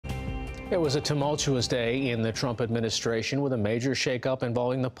It was a tumultuous day in the Trump administration with a major shakeup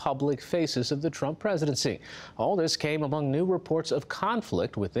involving the public faces of the Trump presidency. All this came among new reports of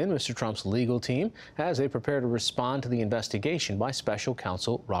conflict within Mr. Trump's legal team as they prepare to respond to the investigation by special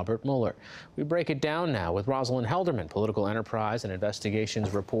counsel Robert Mueller. We break it down now with Rosalind Helderman, political enterprise and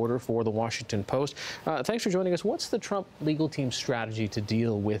investigations reporter for The Washington Post. Thanks for joining us. What's the Trump legal team's strategy to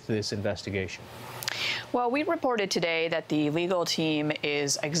deal with this investigation? Well, we reported today that the legal team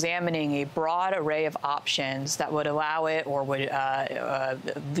is examining a broad array of options that would allow it or would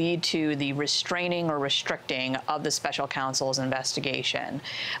lead to the restraining or restricting of the special counsel's investigation.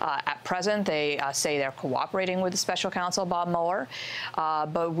 At present, they say they're cooperating with the special counsel, Bob Mueller,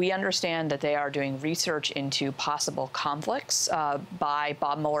 but we understand that they are doing research into possible conflicts by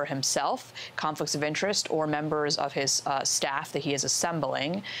Bob Mueller himself, conflicts of interest, or members of his staff that he is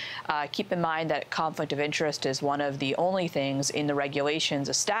assembling. Keep in mind that conflict of interest is one of the only things in the regulations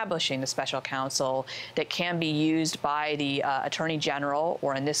establishing the special counsel that can be used by the Attorney General,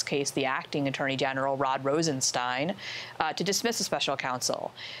 or in this case, the acting Attorney General, Rod Rosenstein, to dismiss a special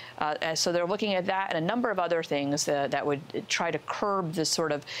counsel. So they're looking at that and a number of other things that would try to curb the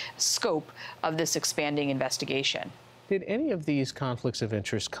sort of scope of this expanding investigation. Did any of these conflicts of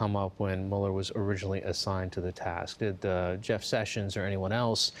interest come up when Mueller was originally assigned to the task? Did Jeff Sessions or anyone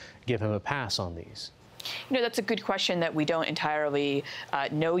else give him a pass on these? You know, that's a good question that we don't entirely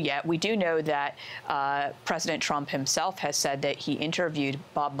know yet. We do know that President Trump himself has said that he interviewed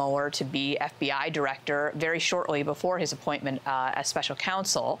Bob Mueller to be FBI director very shortly before his appointment as special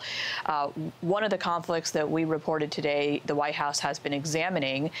counsel. One of the conflicts that we reported today the White House has been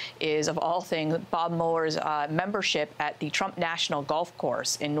examining is, of all things, Bob Mueller's membership at the Trump National Golf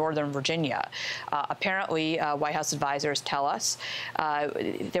Course in Northern Virginia. Apparently, White House advisors tell us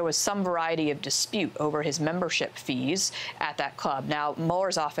there was some variety of dispute over his membership fees at that club. Now,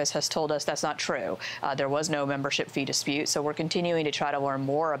 Mueller's office has told us that's not true. There was no membership fee dispute, so we're continuing to try to learn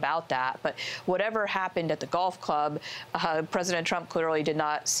more about that. But whatever happened at the golf club, President Trump clearly did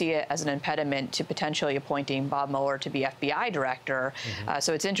not see it as an impediment to potentially appointing Bob Mueller to be FBI director.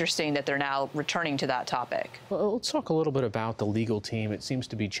 So it's interesting that they're now returning to that topic. Well, let's talk a little bit about the legal team. It seems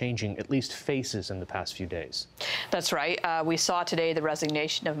to be changing at least faces in the past few days. That's right. We saw today the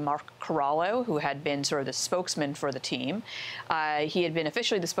resignation of Mark Corallo, who had been sort of the spokesman for the team. He had been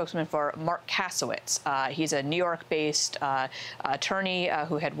officially the spokesman for Mark Kasowitz. He's a New York-based attorney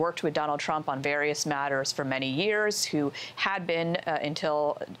who had worked with Donald Trump on various matters for many years, who had been,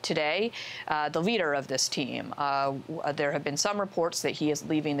 until today, the leader of this team. There have been some reports that he is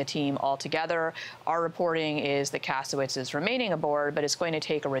leaving the team altogether. Our reporting is that Kasowitz is remaining aboard, but is going to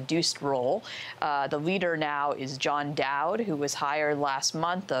take a reduced role. The leader now is John Dowd, who was hired last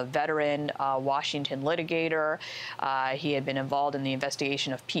month, a veteran Washington litigator. He had been involved in the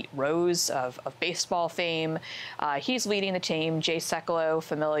investigation of Pete Rose of baseball fame. He's leading the team. Jay Sekulow,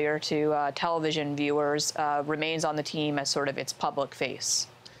 familiar to television viewers, remains on the team as sort of its public face.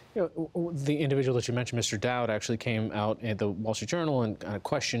 You know, the individual that you mentioned, Mr. Dowd, actually came out at the Wall Street Journal and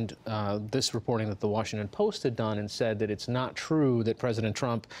questioned this reporting that the Washington Post had done and said that it's not true that President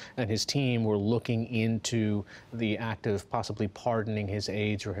Trump and his team were looking into the act of possibly pardoning his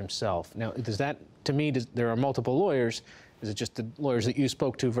aides or himself. Now, does that, to me, there are multiple lawyers. Is it just the lawyers that you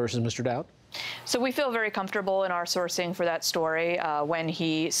spoke to versus Mr. Dowd? So we feel very comfortable in our sourcing for that story. When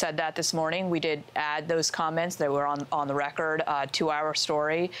he said that this morning, we did add those comments that were on the record to our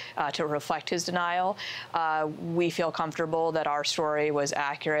story to reflect his denial. We feel comfortable that our story was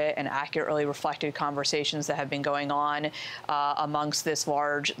accurate and accurately reflected conversations that have been going on amongst this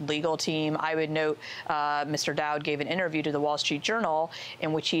large legal team. I would note Mr. Dowd gave an interview to the Wall Street Journal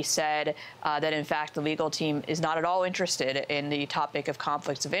in which he said that, in fact, the legal team is not at all interested in the topic of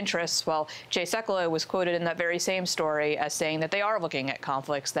conflicts of interest. Well, Jay Sekulow was quoted in that very same story as saying that they are looking at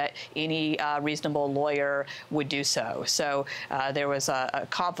conflicts, that any reasonable lawyer would do so. So there was a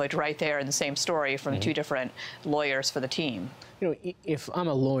conflict right there in the same story from two different lawyers for the team. You know, if I'm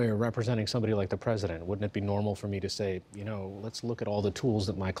a lawyer representing somebody like the president, wouldn't it be normal for me to say, you know, let's look at all the tools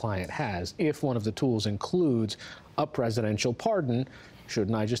that my client has? If one of the tools includes a presidential pardon,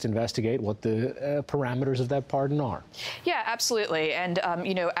 shouldn't I just investigate what the parameters of that pardon are? Yeah, absolutely. And,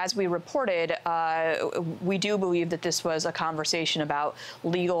 you know, as we reported, we do believe that this was a conversation about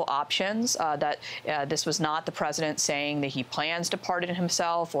legal options, that this was not the president saying that he plans to pardon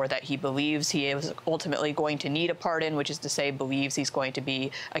himself or that he believes he is ultimately going to need a pardon, which is to say believes he's going to be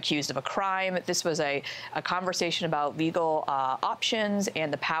accused of a crime. This was a conversation about legal options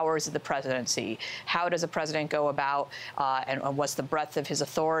and the powers of the presidency. How does a president go about and what's the breadth of his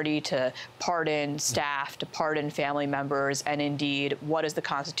authority to pardon staff, to pardon family members, and indeed, what does the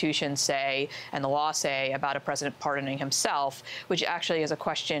Constitution say and the law say about a president pardoning himself, which actually is a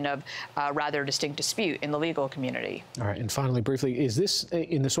question of rather distinct dispute in the legal community. All right, and finally, briefly, is this,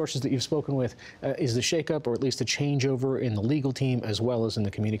 in the sources that you've spoken with, is the shakeup or at least a changeover in the legal team as well as in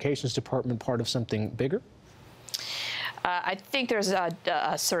the communications department part of something bigger? I think there's a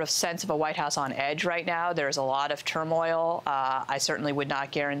sort of sense of a White House on edge right now. There's a lot of turmoil. I certainly would not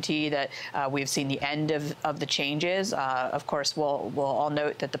guarantee that we've seen the end of the changes. Of course, we'll all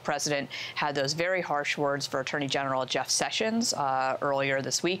note that the president had those very harsh words for Attorney General Jeff Sessions earlier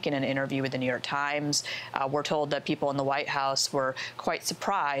this week in an interview with the New York Times. We're told that people in the White House were quite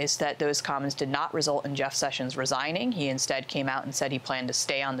surprised that those comments did not result in Jeff Sessions resigning. He instead came out and said he planned to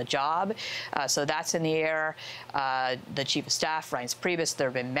stay on the job. So that's in the air. The chief of staff, Reince Priebus, there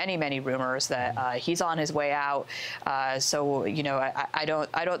have been many, many rumors that he's on his way out. So, you know, I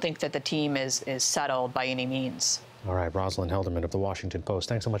don't think that the team is settled by any means. All right, Rosalind Helderman of the Washington Post,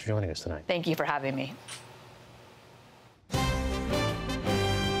 thanks so much for joining us tonight. Thank you for having me.